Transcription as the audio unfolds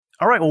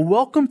All right. Well,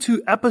 welcome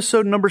to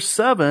episode number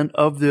 7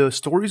 of the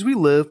Stories We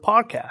Live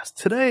podcast.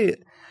 Today,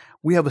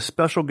 we have a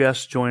special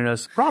guest joining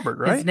us, Robert,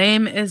 right? His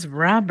name is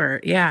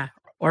Robert. Yeah.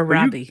 Or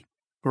Robbie.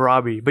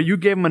 Robbie. But you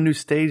gave him a new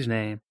stage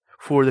name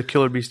for the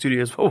Killer Bee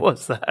Studios. What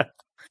was that?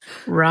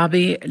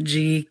 Robbie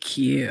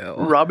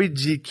GQ. Robbie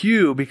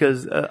GQ,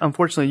 because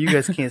unfortunately you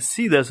guys can't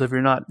see this if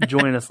you're not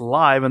joining us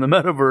live in the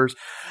metaverse.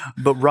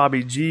 But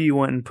Robbie G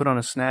went and put on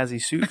a snazzy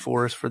suit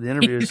for us for the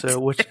interview.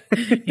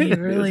 He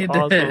really did.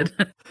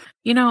 Awesome.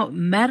 You know,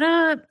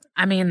 Meta,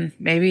 I mean,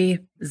 maybe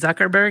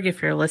Zuckerberg,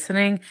 if you're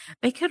listening,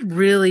 they could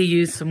really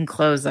use some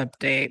clothes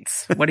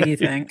updates. What do you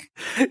think?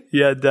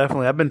 Yeah,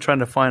 definitely. I've been trying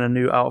to find a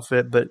new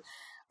outfit, but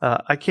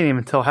I can't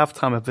even tell half the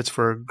time if it's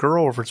for a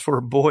girl or if it's for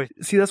a boy.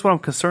 See, that's what I'm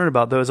concerned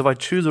about, though, is if I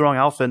choose the wrong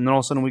outfit and then all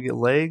of a sudden we get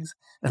legs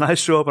and I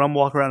show up and I'm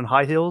walking around in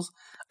high heels,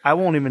 I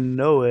won't even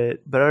know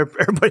it, but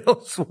everybody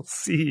else will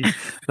see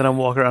that I'm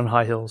walking around in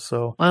high heels.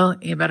 So, well,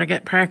 you better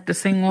get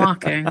practicing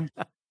walking.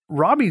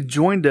 Robbie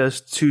joined us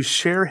to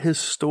share his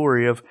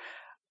story of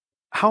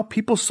how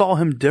people saw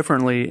him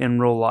differently in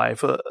real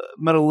life.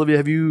 Meta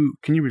Olivia,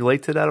 can you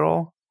relate to that at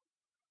all?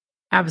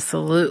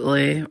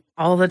 Absolutely.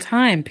 All the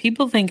time.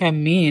 People think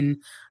I'm mean.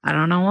 I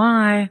don't know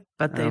why,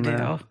 but they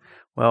do.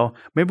 Well,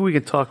 maybe we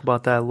can talk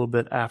about that a little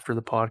bit after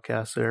the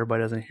podcast so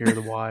everybody doesn't hear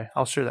the why.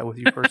 I'll share that with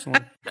you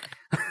personally.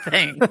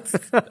 Thanks.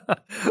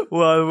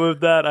 Well,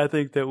 with that, I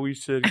think that we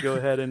should go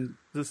ahead and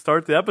just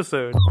start the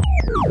episode.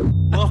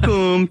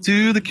 Welcome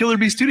to the Killer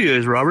Bee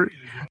Studios, Robert.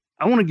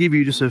 I want to give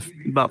you just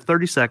about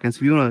 30 seconds.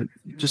 If you want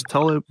to just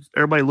tell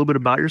everybody a little bit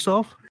about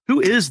yourself.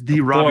 Who is the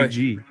Robbie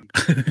G?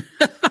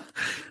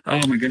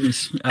 Oh my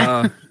goodness.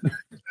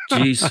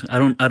 Geez, I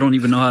don't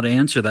even know how to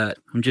answer that.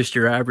 I'm just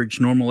your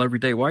average, normal,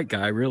 everyday white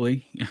guy,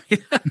 really.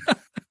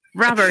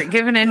 Robert,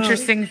 give an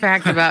interesting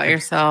fact about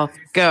yourself.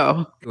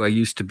 Go. I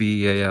used to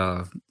be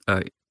a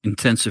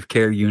intensive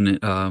care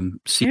unit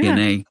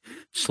CNA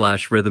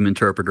 / rhythm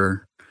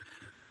interpreter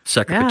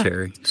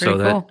secretary. Yeah, so cool.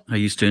 that I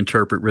used to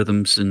interpret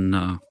rhythms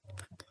and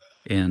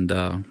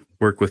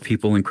work with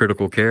people in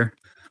critical care.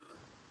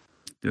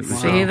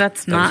 See,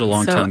 that's not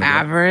so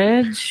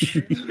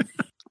average.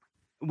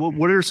 Well,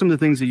 what are some of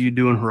the things that you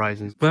do in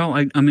Horizons? Well,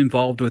 I'm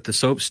involved with the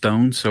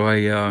Soapstone, so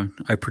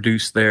I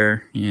produce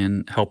there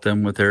and help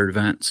them with their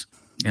events.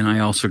 And I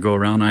also go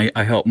around.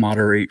 I help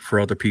moderate for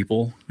other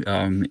people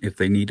if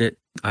they need it.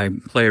 I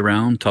play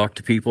around, talk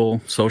to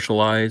people,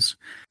 socialize.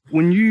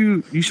 When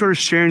you started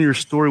sharing your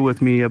story with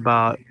me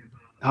about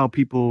how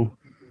people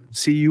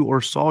see you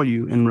or saw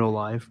you in real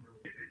life,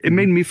 it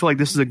made me feel like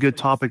this is a good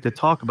topic to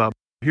talk about.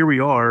 Here we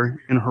are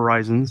in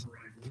Horizons,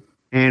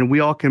 and we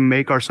all can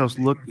make ourselves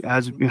look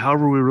as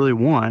however we really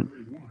want.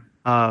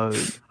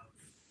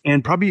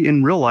 And probably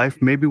in real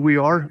life, maybe we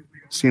are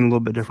seen a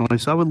little bit differently.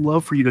 So I would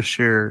love for you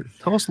to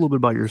tell us a little bit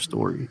about your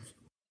story.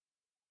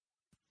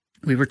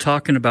 We were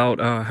talking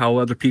about how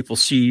other people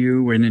see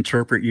you and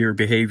interpret your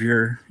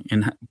behavior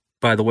and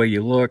by the way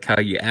you look, how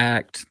you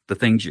act, the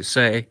things you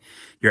say,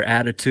 your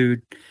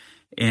attitude.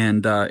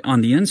 And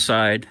on the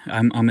inside,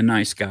 I'm a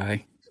nice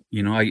guy.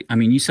 You know, I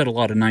mean, you said a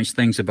lot of nice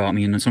things about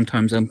me, and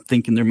sometimes I'm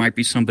thinking there might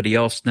be somebody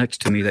else next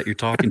to me that you're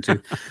talking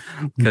to,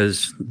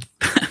 because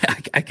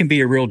I can be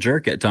a real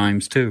jerk at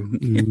times too.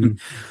 Mm-hmm.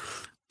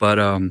 But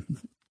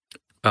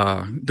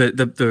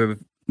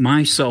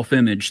my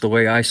self-image, the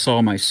way I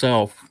saw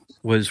myself,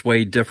 was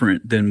way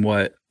different than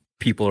what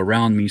people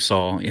around me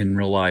saw in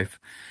real life.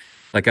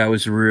 Like I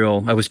was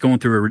going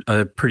through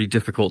a pretty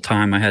difficult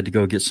time. I had to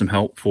go get some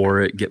help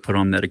for it, get put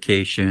on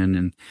medication,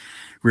 and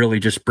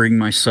really just bring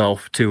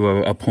myself to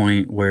a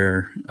point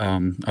where I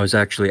was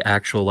actually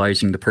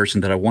actualizing the person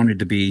that I wanted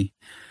to be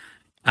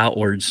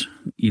outwards,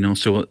 you know,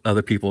 so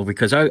other people,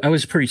 because I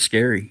was pretty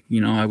scary.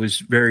 You know, I was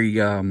very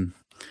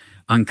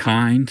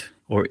unkind,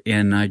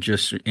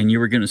 and you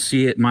were going to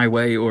see it my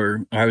way,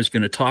 or I was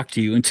going to talk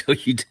to you until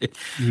you did,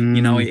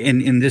 you know,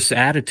 and this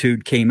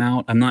attitude came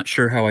out. I'm not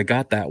sure how I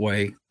got that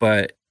way,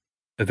 but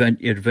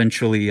it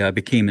eventually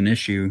became an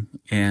issue.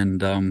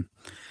 And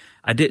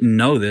I didn't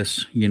know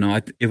this, you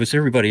know, it was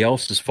everybody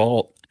else's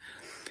fault.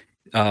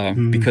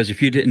 Because if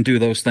you didn't do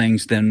those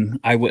things, then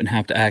I wouldn't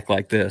have to act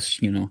like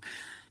this, you know,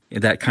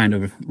 that kind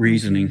of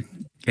reasoning.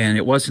 And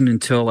it wasn't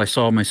until I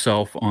saw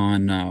myself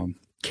on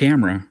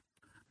camera,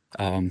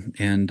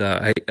 and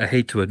I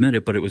hate to admit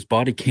it, but it was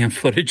body cam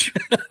footage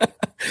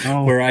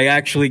where I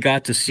actually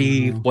got to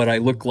see what I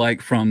look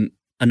like from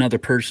another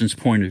person's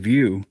point of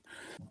view.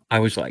 I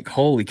was like,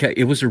 holy cow,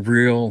 it was a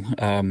real,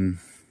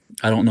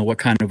 I don't know what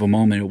kind of a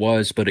moment it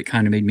was, but it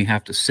kind of made me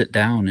have to sit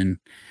down and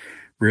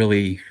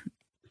really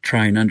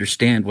try and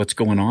understand what's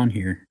going on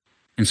here.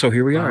 And so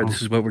here we are.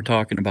 This is what we're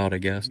talking about, I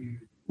guess.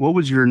 What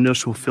was your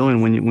initial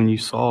feeling when you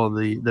saw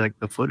the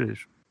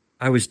footage?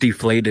 I was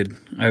deflated.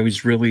 I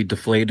was really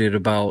deflated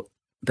about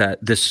that.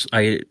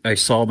 I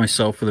saw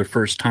myself for the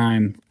first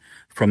time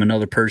from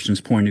another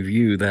person's point of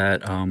view,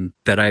 that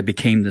I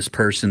became this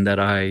person that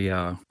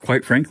I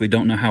quite frankly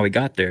don't know how I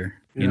got there.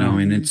 You know,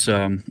 and it's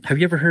have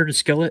you ever heard of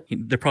Skillet?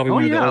 They're probably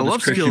one of the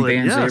oldest Christian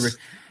bands ever.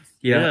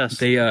 Yeah, Yes.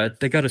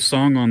 they got a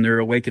song on their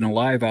Awaken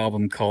Alive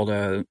album called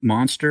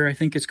Monster, I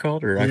think it's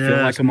called, or I Feel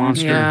Like a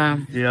Monster. Yeah.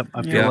 Yep.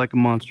 I feel like a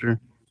monster.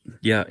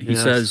 Yeah, he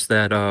Yes. says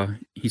that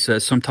he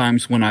says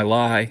sometimes when I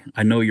lie,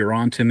 I know you're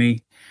on to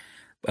me,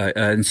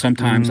 and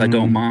sometimes I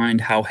don't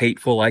mind how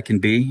hateful I can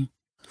be.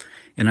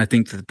 And I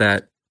think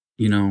that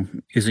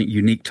isn't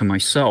unique to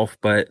myself,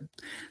 but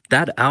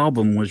that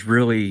album was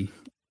really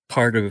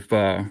part of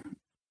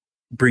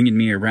bringing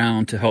me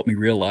around to help me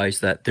realize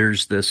that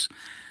there's this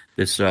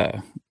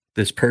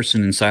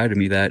person inside of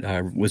me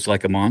that was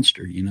like a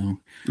monster,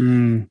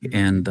 and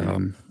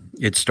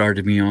it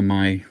started me on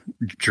my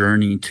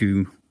journey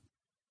to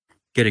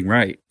getting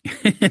right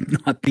and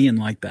not being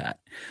like that.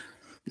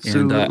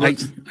 And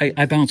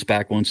I bounce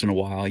back once in a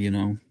while,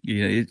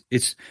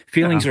 it's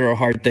feelings are a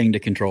hard thing to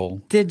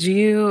control. Did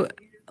you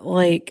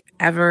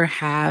ever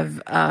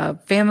have a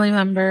family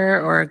member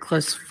or a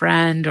close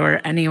friend or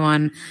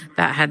anyone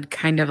that had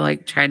kind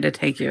of tried to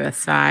take you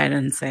aside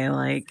and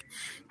say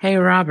hey,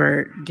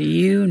 Robert, do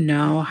you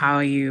know how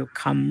you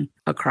come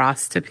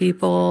across to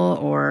people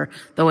or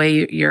the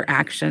way your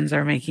actions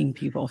are making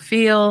people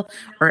feel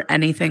or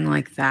anything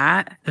like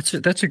that?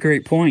 That's a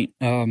great point.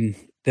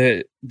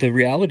 The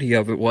reality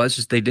of it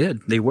is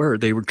they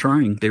were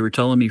trying. They were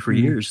telling me for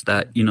years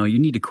that, you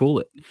need to cool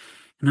it.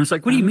 And I was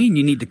like, what do you mean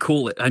you need to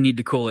cool it? I need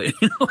to cool it.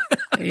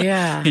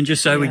 Yeah. And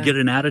I would get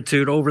an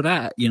attitude over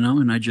that,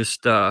 and I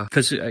just,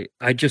 cause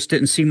I just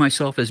didn't see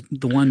myself as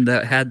the one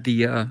that had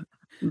the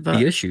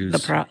issues.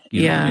 That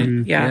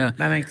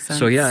makes sense.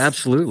 So yeah,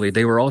 absolutely.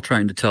 They were all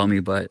trying to tell me,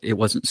 but it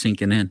wasn't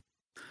sinking in.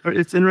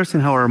 It's interesting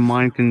how our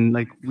mind can,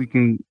 we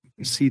can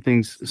see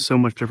things so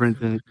much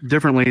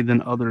differently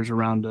than others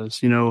around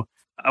us.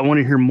 I want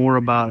to hear more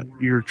about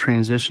your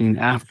transition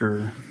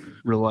after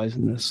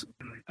realizing this.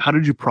 How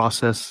did you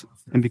process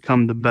and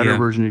become the better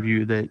version of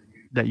you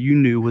that you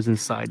knew was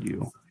inside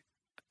you?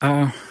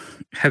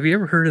 Have you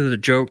ever heard of the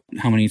joke,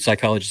 how many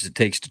psychologists it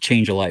takes to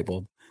change a light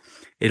bulb?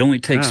 It only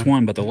takes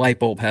one, but the light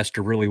bulb has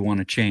to really want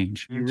to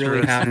change. You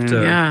really have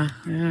to.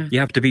 You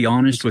have to be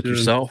honest with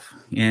yourself,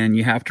 and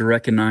you have to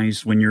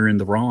recognize when you're in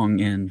the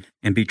wrong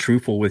and be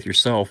truthful with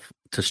yourself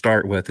to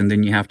start with, and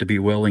then you have to be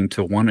willing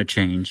to want to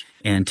change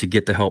and to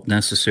get the help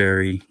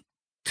necessary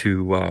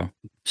to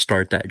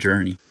start that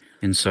journey.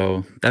 And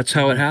so that's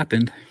how it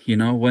happened.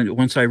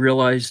 Once I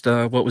realized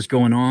what was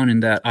going on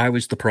and that I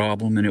was the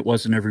problem and it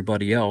wasn't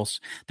everybody else,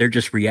 they're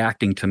just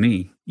reacting to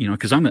me,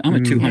 because I'm a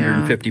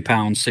 250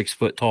 pound, 6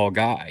 foot tall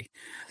guy.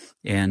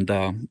 And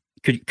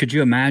could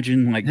you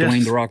imagine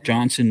Dwayne "The Rock"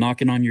 Johnson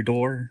knocking on your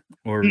door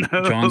or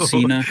John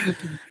Cena?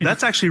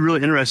 That's actually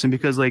really interesting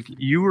because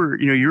you were,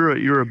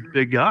 you're a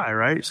big guy,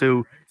 right?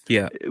 So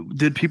yeah,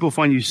 did people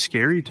find you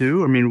scary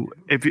too? I mean,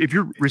 if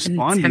you're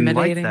responding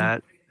like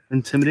that,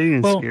 intimidating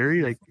and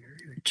scary,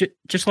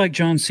 just like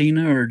John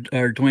Cena or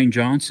Dwayne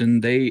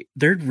Johnson,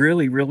 they're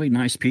really, really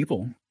nice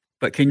people.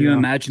 But can you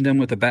imagine them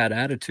with a bad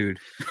attitude?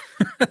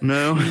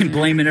 No. And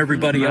blaming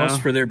everybody else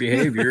for their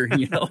behavior,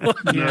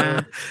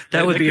 Yeah.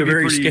 That would be a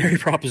very scary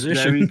proposition.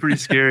 That would be pretty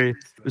scary.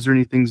 Is there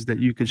any things that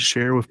you could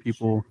share with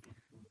people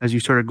as you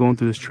started going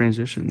through this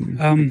transition?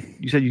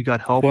 You said you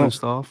got help and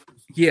stuff.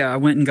 Yeah, I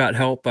went and got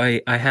help.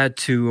 I had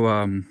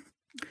to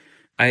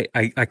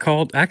I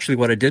called. Actually,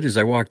 what I did is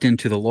I walked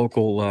into the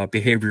local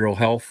behavioral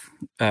health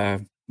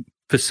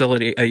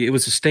facility.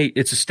 It's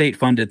a state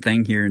funded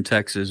thing here in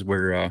Texas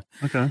where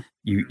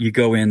you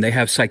go in. They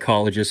have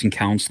psychologists and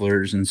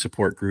counselors and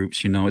support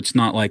groups. It's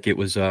not like it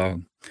was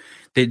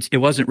it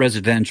wasn't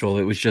residential.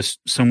 It was just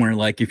somewhere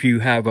if you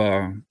have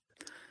an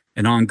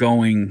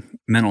ongoing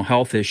mental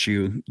health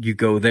issue, you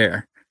go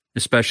there.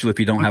 Especially if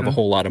you don't have a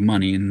whole lot of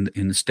money and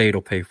the state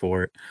will pay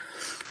for it.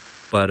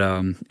 But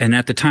and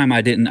at the time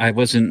I didn't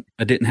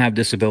have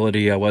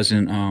disability.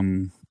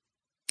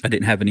 I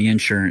didn't have any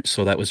insurance,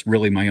 so that was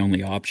really my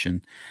only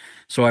option.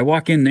 So I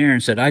walk in there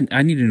and said,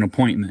 I need an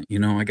appointment.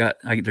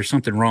 There's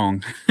something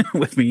wrong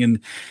with me.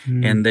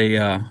 And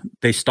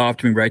they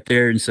stopped me right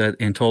there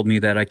and told me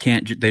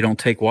that they don't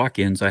take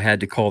walk-ins. I had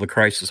to call the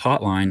crisis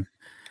hotline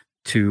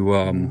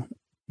to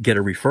get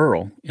a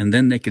referral, and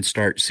then they could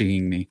start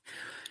seeing me.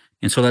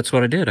 And so that's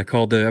what I did. I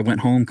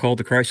went home, called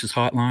the crisis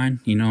hotline,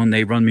 and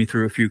they run me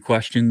through a few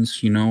questions,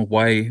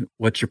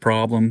 what's your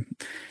problem?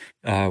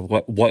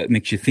 What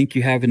makes you think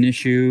you have an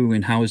issue,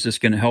 and how is this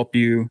going to help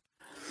you?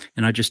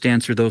 And I just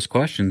answer those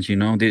questions.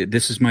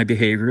 This is my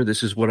behavior.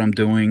 This is what I'm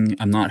doing.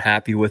 I'm not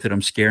happy with it.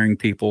 I'm scaring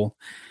people.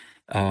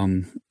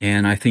 And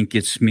I think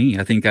it's me.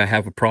 I think I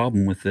have a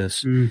problem with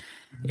this.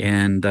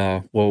 And,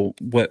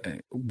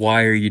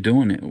 why are you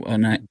doing it?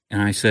 And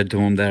I said to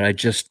him that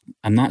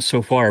I'm not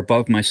so far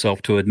above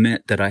myself to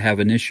admit that I have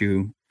an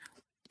issue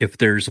if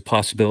there's a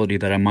possibility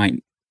that I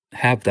might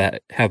have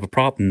a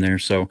problem there.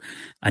 So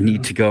I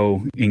need to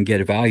go and get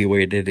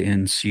evaluated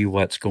and see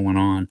what's going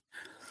on.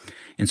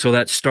 And so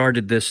that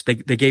started this. They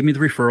gave me the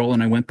referral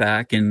and I went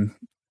back. And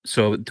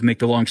so to make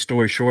the long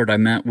story short, I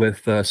met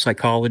with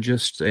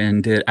psychologists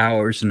and did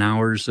hours and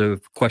hours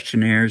of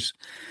questionnaires,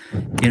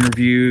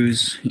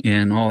 interviews,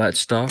 and all that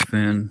stuff.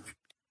 And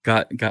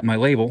got my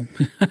label.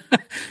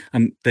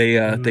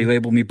 They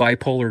labeled me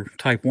bipolar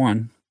type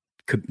 1.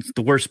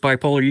 The worst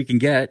bipolar you can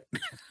get.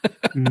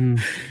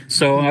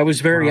 So I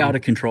was very out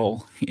of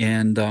control.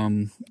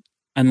 And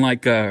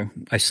unlike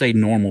I say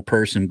normal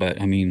person,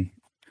 but I mean,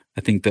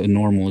 I think the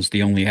normal is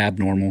the only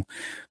abnormal.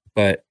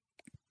 But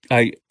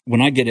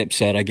when I get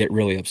upset, I get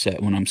really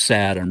upset. When I'm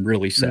sad, I'm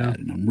really sad,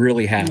 and I'm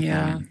really happy,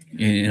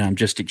 and I'm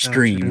just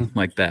extreme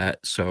like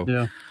that.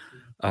 So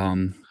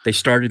they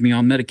started me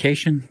on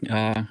medication.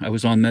 I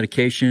was on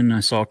medication. I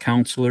saw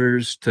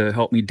counselors to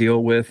help me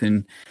deal with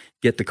and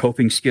get the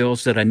coping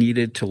skills that I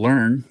needed to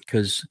learn,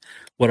 because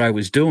what I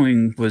was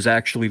doing was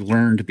actually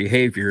learned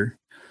behavior.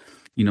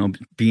 You know,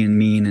 being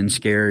mean and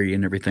scary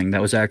and everything.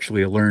 That was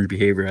actually a learned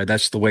behavior.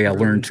 That's the way I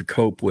learned to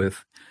cope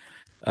with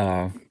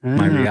my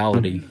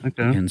reality.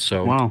 And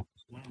so,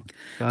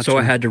 so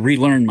I had to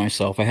relearn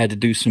myself. I had to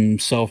do some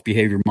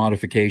self-behavior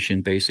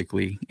modification,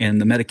 basically.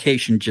 And the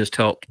medication just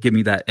helped give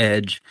me that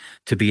edge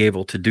to be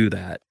able to do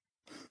that.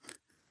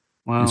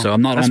 Wow. And so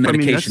I'm not on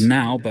medication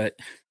now, but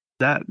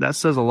that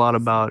says a lot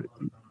about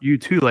you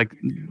too. Like,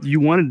 you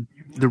wanted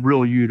the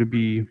real you to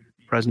be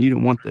present. You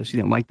didn't want this. You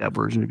didn't like that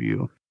version of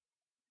you.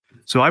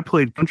 So I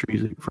played country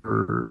music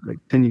for like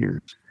 10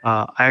 years.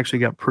 I actually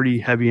got pretty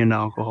heavy into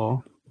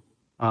alcohol.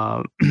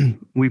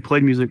 We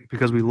played music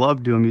because we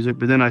loved doing music,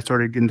 but then I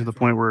started getting to the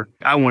point where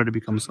I wanted to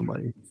become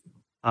somebody.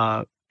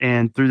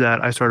 And through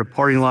that, I started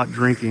partying a lot,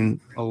 drinking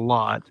a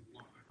lot.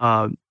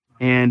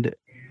 And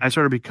I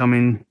started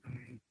becoming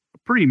a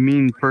pretty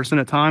mean person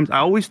at times. I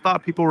always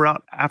thought people were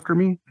out after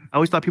me. I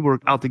always thought people were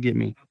out to get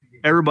me.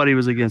 Everybody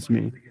was against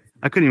me.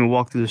 I couldn't even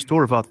walk through the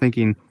store without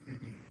thinking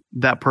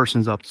that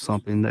person's up to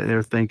something, that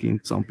they're thinking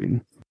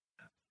something.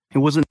 It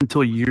wasn't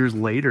until years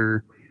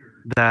later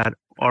that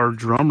our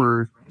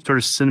drummer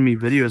started sending me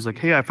videos like,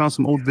 hey, I found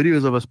some old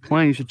videos of us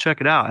playing. You should check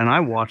it out. And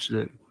I watched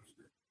it.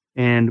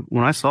 And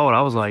when I saw it,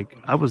 I was like,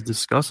 I was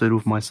disgusted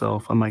with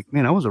myself. I'm like,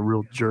 man, I was a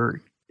real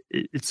jerk.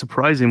 It's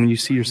surprising when you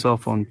see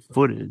yourself on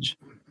footage.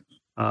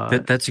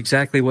 That's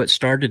exactly what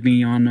started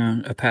me on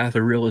a path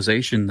of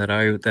realization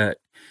that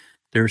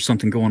there was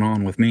something going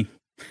on with me.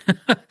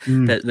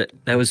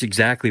 That was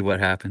exactly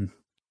what happened.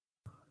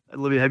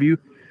 Olivia, have you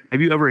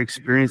ever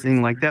experienced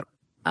anything like that?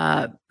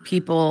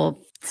 People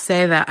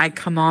say that I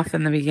come off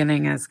in the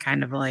beginning as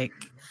kind of like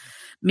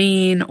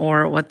mean,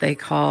 or what they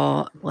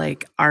call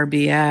like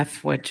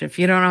RBF, which if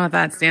you don't know what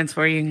that stands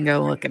for, you can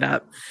go look it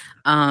up.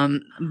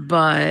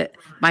 But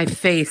my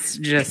face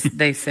just,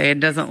 they say it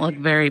doesn't look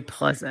very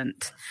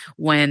pleasant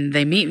when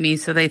they meet me.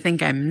 So they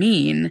think I'm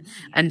mean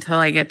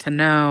until they get to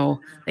know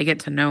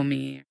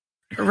me.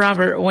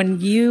 Robert, when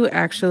you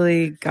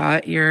actually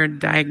got your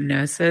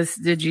diagnosis,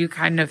 did you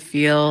kind of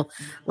feel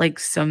like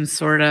some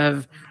sort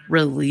of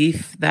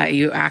relief that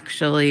you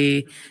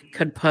actually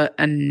could put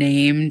a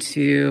name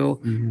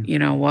to, you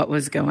know, what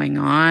was going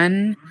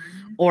on?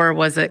 Or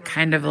was it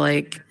kind of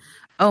like,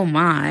 oh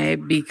my,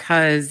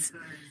 because,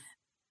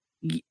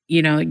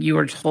 you know, you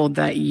were told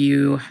that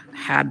you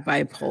had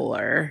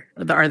bipolar,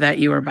 or that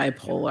you were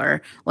bipolar?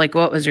 Like,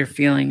 what was your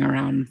feeling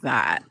around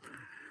that?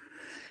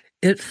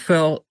 It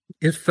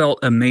felt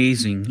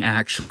amazing,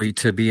 actually,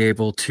 to be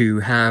able to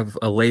have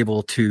a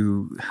label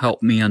to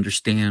help me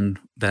understand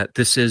that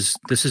this is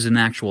an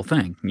actual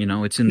thing. You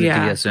know, it's in the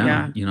DSM.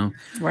 Yeah. You know,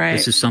 Right.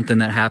 This is something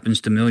that happens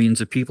to millions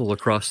of people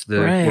across the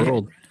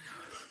world,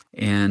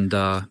 and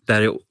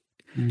that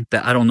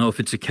I don't know if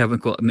it's a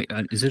chemical. I mean,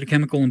 is it a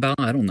chemical imbalance?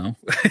 I don't know.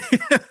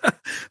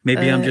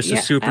 Maybe I'm just a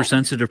super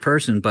sensitive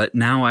person, but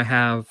now I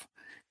have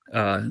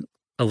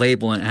a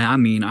label, and I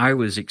mean, I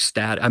was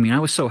ecstatic. I mean, I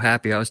was so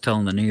happy. I was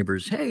telling the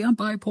neighbors, "Hey, I'm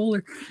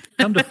bipolar."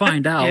 Come to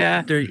find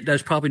out,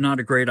 that's probably not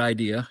a great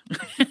idea.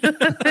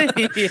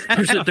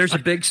 There's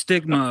a big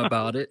stigma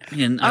about it,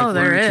 and I've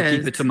learned to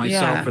keep it to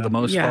myself for the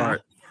most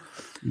part.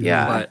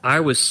 Yeah, but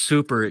I was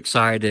super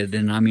excited,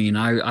 and I mean,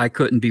 I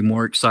couldn't be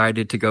more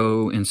excited to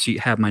go and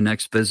have my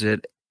next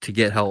visit to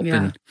get help.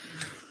 And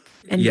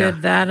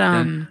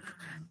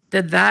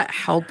did that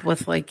help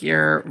with like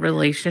your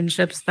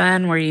relationships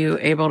then? Were you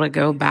able to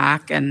go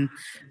back and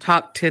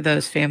talk to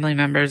those family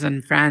members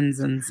and friends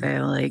and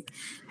say like,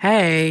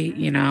 hey,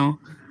 you know,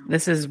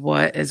 this is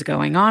what is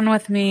going on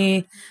with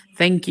me.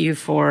 Thank you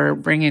for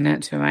bringing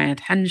it to my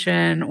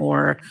attention.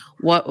 Or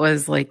what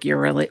was like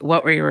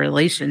what were your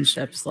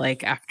relationships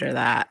like after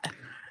that?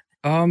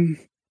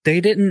 They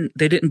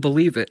didn't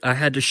believe it. I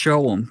had to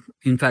show them.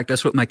 In fact,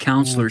 that's what my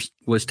counselor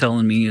was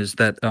telling me, is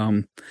that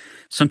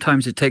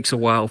sometimes it takes a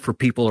while for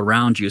people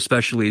around you,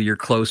 especially your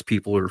close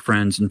people or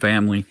friends and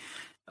family.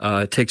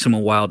 It takes them a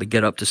while to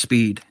get up to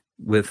speed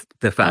with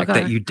the fact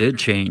that you did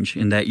change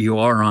and that you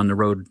are on the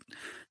road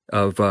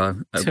of a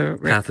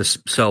path of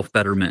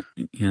self-betterment.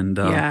 And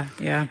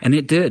and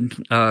it did.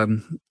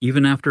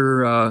 Even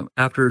after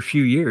a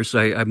few years,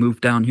 I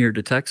moved down here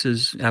to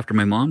Texas after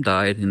my mom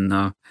died,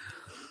 and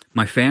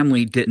my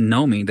family didn't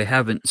know me. They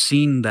haven't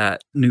seen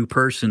that new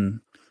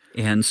person.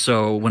 And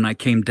so when I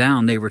came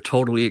down, they were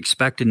totally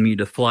expecting me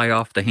to fly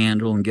off the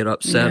handle and get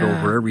upset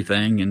over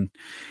everything. And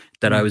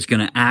that I was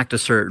going to act a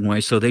certain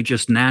way. So they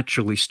just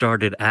naturally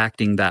started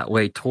acting that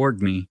way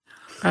toward me.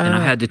 And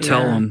I had to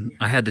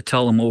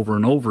tell them over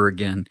and over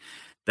again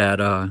that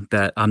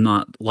that I'm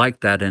not like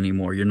that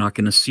anymore. You're not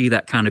going to see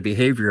that kind of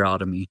behavior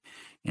out of me.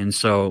 And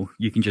so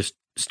you can just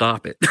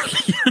stop it.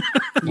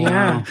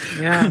 Yeah.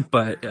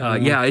 But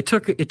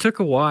it took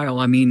a while.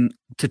 I mean,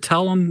 to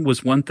tell them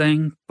was one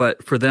thing,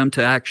 but for them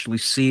to actually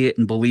see it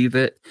and believe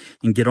it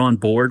and get on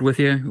board with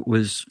you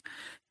was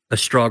a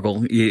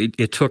struggle.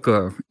 It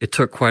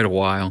took quite a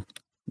while,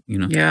 you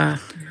know.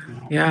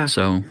 Yeah.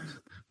 So,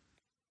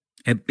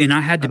 and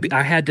I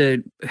had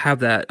to have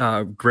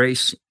that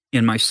grace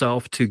in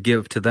myself to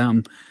give to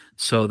them,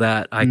 so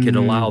that I could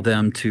allow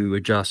them to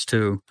adjust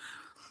too,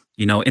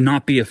 you know, and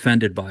not be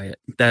offended by it.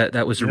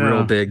 That was a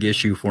real big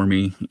issue for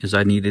me, is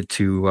I needed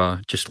to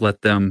just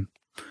let them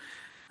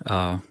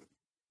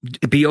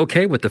be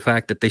okay with the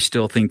fact that they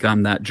still think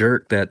I'm that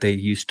jerk that they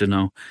used to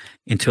know,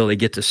 until they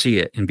get to see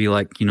it and be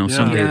like, you know,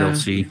 someday they'll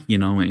see, you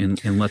know,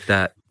 and let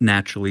that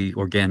naturally,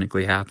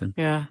 organically happen.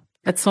 Yeah.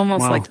 It's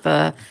almost like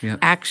the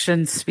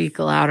actions speak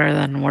louder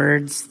than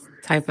words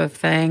type of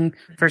thing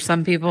for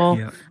some people.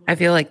 Yeah. I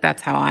feel like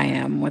that's how I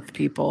am with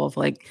people, of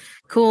like,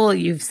 cool,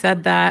 you've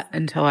said that,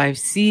 until I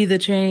see the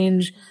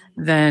change,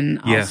 then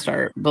I'll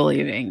start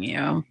believing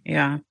you.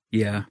 Yeah.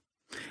 Yeah.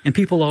 And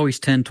people always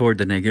tend toward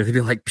the negative. They'd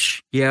be like,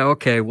 Psh, yeah,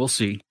 okay, we'll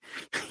see.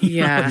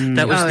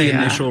 That was the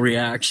initial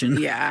reaction.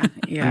 Yeah.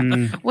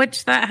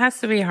 Which that has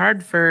to be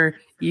hard for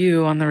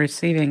you on the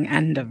receiving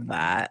end of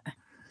that.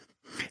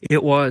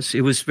 It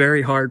was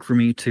very hard for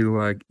me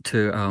to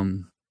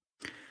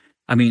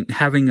I mean,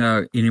 having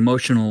an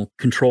emotional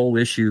control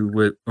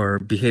issue or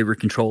behavior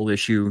control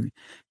issue.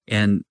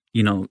 And,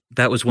 you know,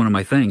 that was one of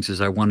my things,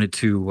 is I wanted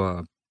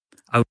to,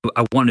 I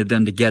wanted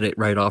them to get it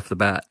right off the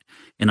bat.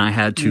 And I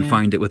had to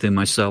find it within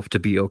myself to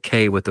be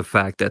okay with the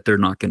fact that they're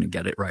not going to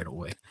get it right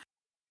away.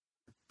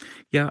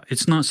 Yeah,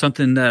 it's not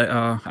something that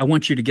I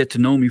want you to get to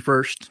know me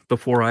first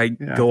before I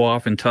go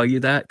off and tell you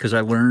that, because I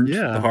learned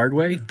the hard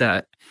way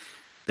that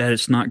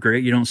it's not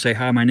great. You don't say,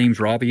 hi, my name's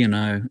Robbie and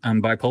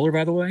I'm bipolar,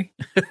 by the way.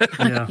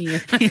 You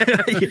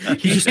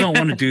just don't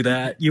want to do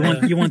that. You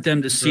want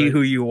them to see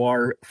who you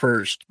are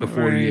first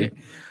before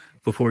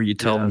you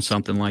tell them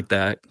something like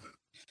that.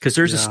 Because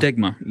there's a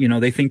stigma, you know,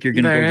 they think you're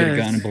going to go get a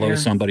gun and blow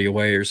somebody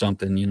away or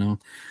something, you know,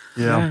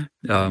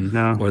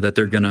 or that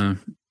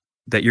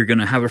that you're going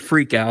to have a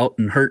freak out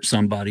and hurt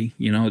somebody,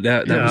 you know,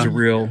 that was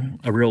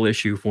a real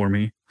issue for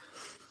me.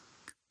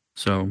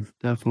 So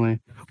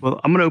definitely.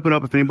 Well, I'm going to open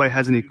up. If anybody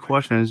has any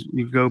questions,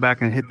 you can go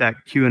back and hit that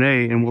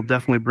Q&A, and we'll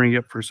definitely bring you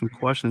up for some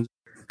questions.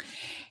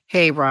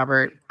 Hey,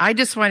 Robert, I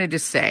just wanted to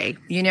say,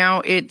 you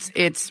know, it's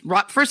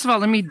first of all,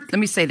 let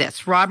me say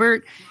this.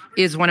 Robert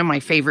is one of my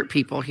favorite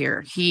people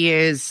here. He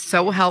is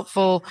so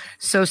helpful,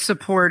 so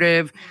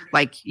supportive.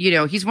 Like, you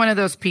know, he's one of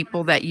those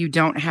people that you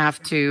don't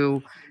have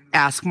to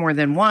ask more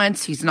than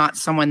once. He's not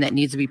someone that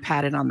needs to be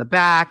patted on the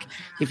back.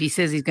 If he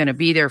says he's going to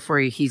be there for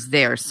you, he's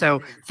there.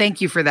 So thank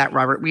you for that,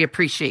 Robert. We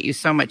appreciate you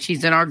so much.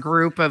 He's in our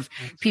group of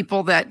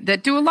people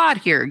that do a lot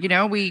here. You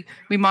know, we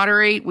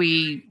moderate,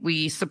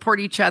 we support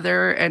each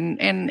other. And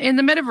in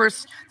the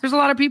metaverse, there's a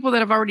lot of people that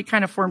have already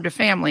kind of formed a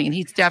family, and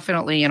he's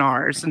definitely in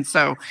ours. And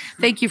so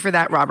thank you for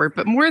that, Robert.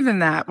 But more than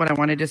that, what I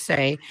wanted to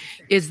say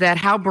is that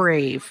how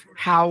brave,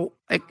 how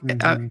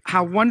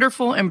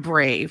wonderful and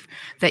brave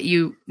that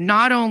you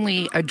not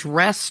only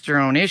addressed your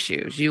own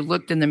issues, you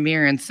looked in the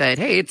mirror and said,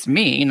 hey, it's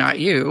me, not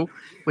you,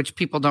 which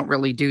people don't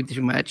really do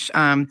too much.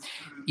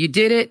 You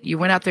did it. You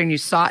went out there and you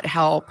sought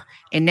help,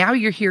 and now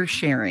you're here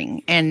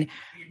sharing. And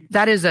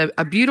that is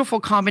a beautiful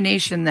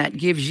combination that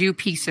gives you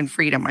peace and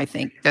freedom, I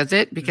think. Does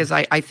it? Because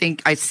I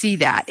think I see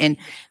that. And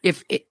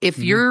if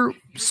your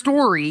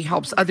story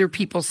helps other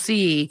people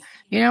see,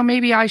 you know,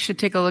 maybe I should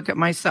take a look at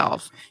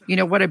myself. You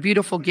know, what a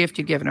beautiful gift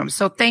you've given them.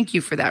 So thank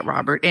you for that,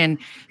 Robert. And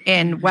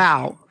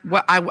wow,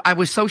 I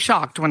was so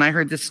shocked when I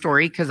heard this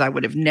story, because I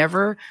would have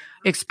never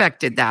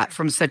expected that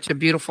from such a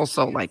beautiful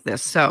soul like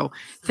this. So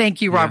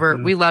thank you, Robert.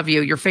 Yeah. We love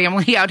you. Your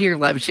family out here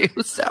loves you.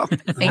 So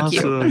thank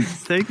you.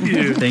 Thank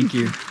you. Thank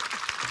you.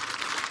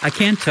 I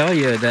can tell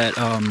you that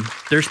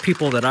there's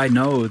people that I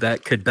know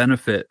that could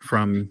benefit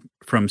from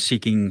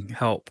seeking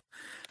help,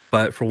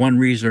 but for one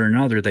reason or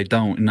another, they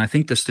don't. And I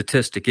think the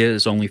statistic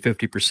is only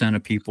 50%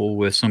 of people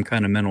with some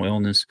kind of mental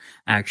illness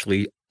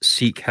actually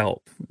seek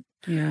help.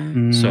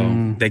 Yeah.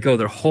 So they go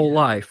their whole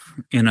life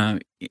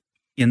in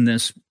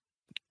this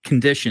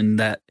condition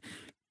that,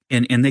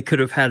 and they could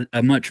have had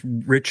a much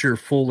richer,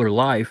 fuller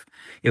life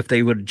if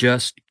they would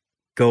just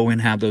go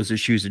and have those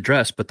issues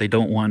addressed, but they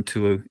don't want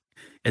to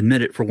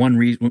admit it for one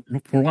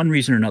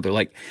reason or another.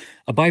 Like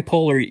a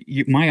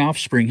bipolar, my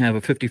offspring have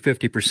a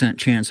 50%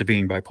 chance of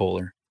being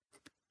bipolar.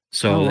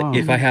 So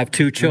if I have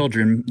two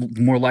children,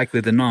 more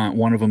likely than not,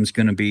 one of them is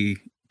going to be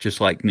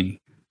just like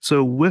me.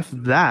 So with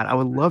that, I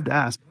would love to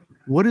ask,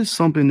 what is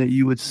something that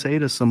you would say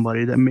to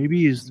somebody that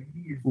maybe is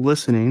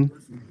listening?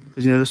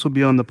 Because, you know, this will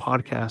be on the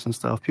podcast and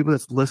stuff. People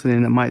that's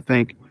listening that might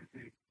think,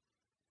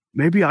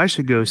 maybe I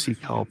should go seek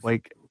help.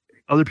 Like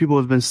other people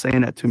have been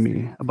saying that to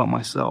me about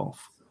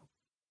myself.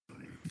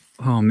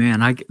 Oh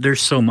man,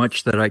 there's so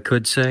much that I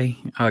could say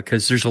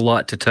because there's a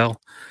lot to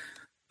tell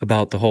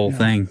about the whole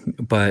thing.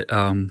 But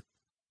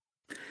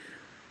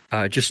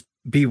just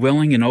be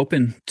willing and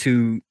open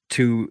to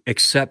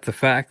accept the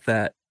fact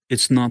that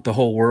it's not the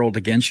whole world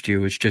against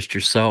you. It's just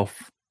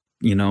yourself,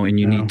 and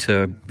you need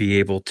to be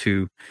able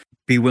to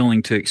be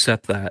willing to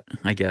accept that,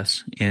 I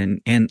guess, and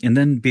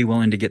then be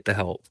willing to get the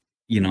help.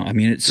 I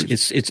mean,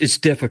 it's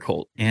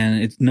difficult,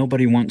 and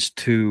nobody wants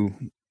to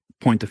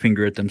point the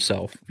finger at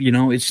themselves.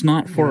 It's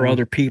not for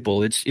other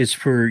people. It's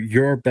for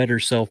your better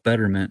self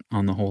betterment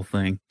on the whole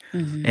thing.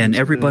 Mm-hmm. And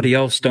everybody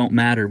else don't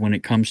matter when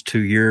it comes to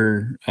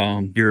your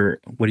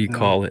what do you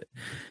call it?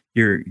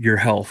 Your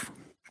health,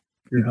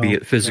 be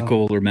it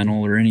physical or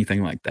mental or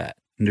anything like that.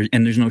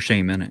 And there's no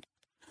shame in it.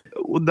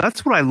 Well,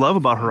 that's what I love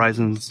about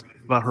Horizon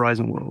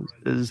Worlds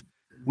is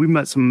we've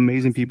met some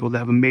amazing people that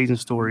have amazing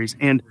stories.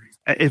 And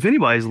if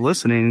anybody's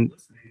listening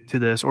to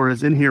this or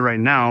is in here right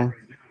now,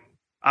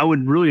 I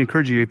would really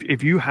encourage you,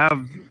 if you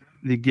have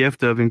the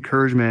gift of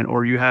encouragement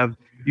or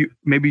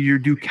maybe you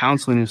do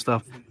counseling and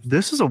stuff,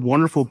 this is a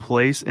wonderful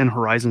place in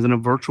Horizons, in a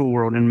virtual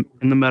world, in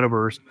the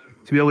metaverse,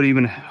 to be able to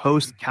even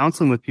host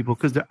counseling with people.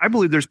 Because I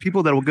believe there's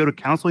people that will go to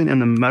counseling in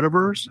the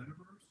metaverse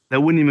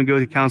that wouldn't even go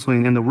to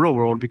counseling in the real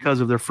world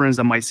because of their friends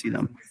that might see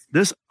them.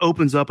 This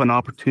opens up an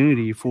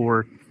opportunity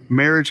for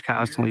marriage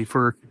counseling,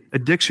 for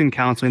addiction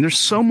counseling. There's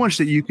so much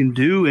that you can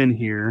do in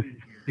here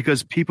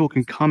because people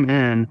can come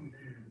in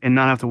and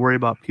not have to worry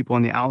about people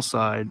on the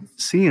outside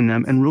seeing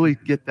them and really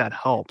get that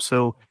help.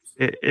 So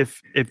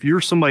if you're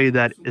somebody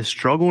that is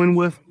struggling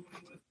with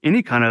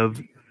any kind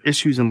of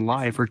issues in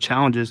life or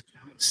challenges,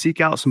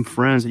 seek out some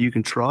friends that you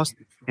can trust.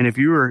 And if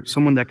you are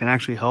someone that can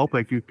actually help,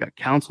 like you've got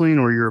counseling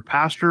or you're a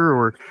pastor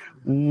or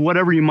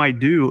whatever you might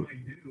do,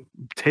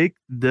 take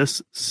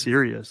this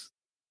serious.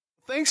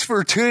 Thanks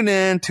for tuning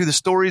in to the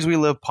Stories We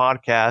Live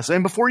podcast.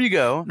 And before you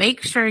go,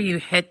 make sure you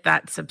hit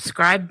that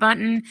subscribe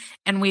button,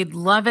 and we'd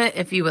love it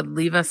if you would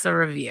leave us a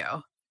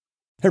review.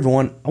 Hey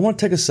everyone, I want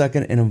to take a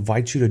second and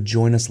invite you to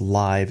join us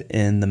live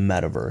in the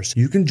metaverse.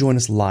 You can join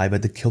us live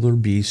at the Killer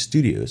Bee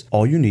Studios.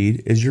 All you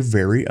need is your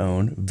very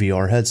own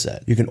VR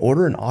headset. You can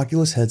order an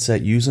Oculus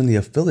headset using the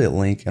affiliate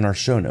link in our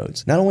show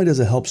notes. Not only does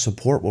it help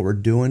support what we're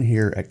doing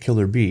here at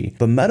Killer Bee,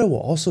 but Meta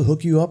will also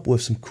hook you up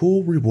with some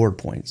cool reward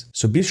points.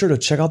 So be sure to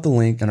check out the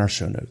link in our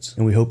show notes,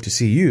 and we hope to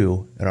see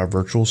you at our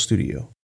virtual studio.